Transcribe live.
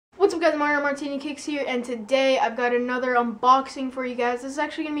What's up guys, Martini Kicks here, and today I've got another unboxing for you guys. This is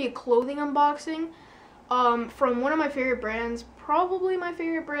actually going to be a clothing unboxing from one of my favorite brands, probably my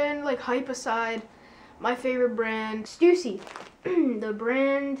favorite brand, like hype aside, my favorite brand, Stussy. The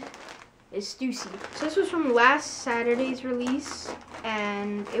brand is Stussy. So this was from last Saturday's release,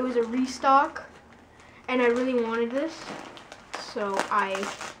 and it was a restock, and I really wanted this, so I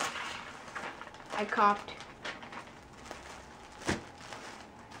copped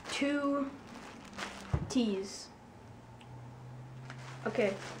 2 tees.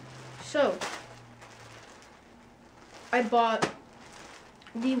 Okay, so I bought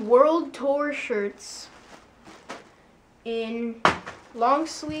the World Tour shirts in long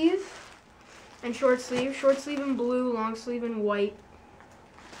sleeve and short sleeve. Short sleeve in blue, long sleeve in white.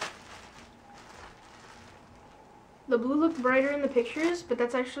 The blue looked brighter in the pictures, but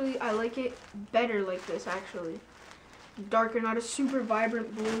that's actually, I like it better like this actually. Darker, not a super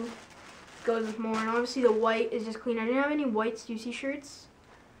vibrant blue. Goes with more, and obviously the white is just clean. I didn't have any white Stussy shirts,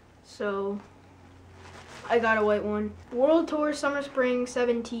 so I got a white one. World Tour Summer Spring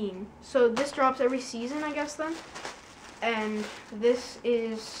 17. So this drops every season, I guess then. And this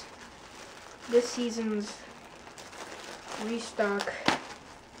is this season's restock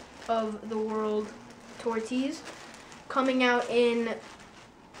of the World Tour tees, coming out in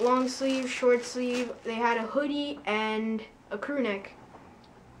long sleeve, short sleeve. They had a hoodie and a crew neck,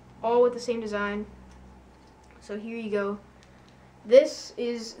 all with the same design. So here you go. This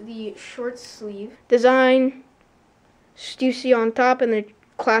is the short sleeve design, Stussy on top, and the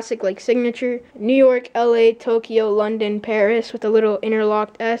classic like signature. New York, LA, Tokyo, London, Paris, with a little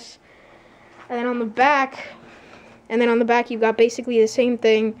interlocked S. And then on the back, you got basically the same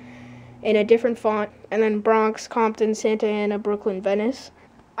thing in a different font. And then Bronx, Compton, Santa Ana, Brooklyn, Venice.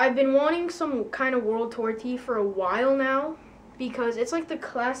 I've been wanting some kind of World Tour tee for a while now, because it's like the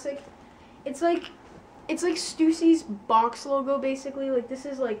classic, it's like Stussy's box logo basically. Like this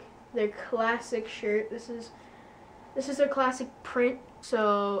is like their classic shirt. This is their classic print.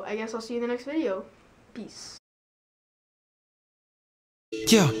 So I guess I'll see you in the next video. Peace.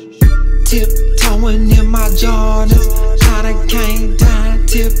 Yeah, tiptoeing in my Jordans. I came down,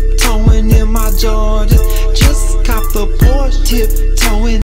 tiptoeing in my Jordans. Just cop the Porsche,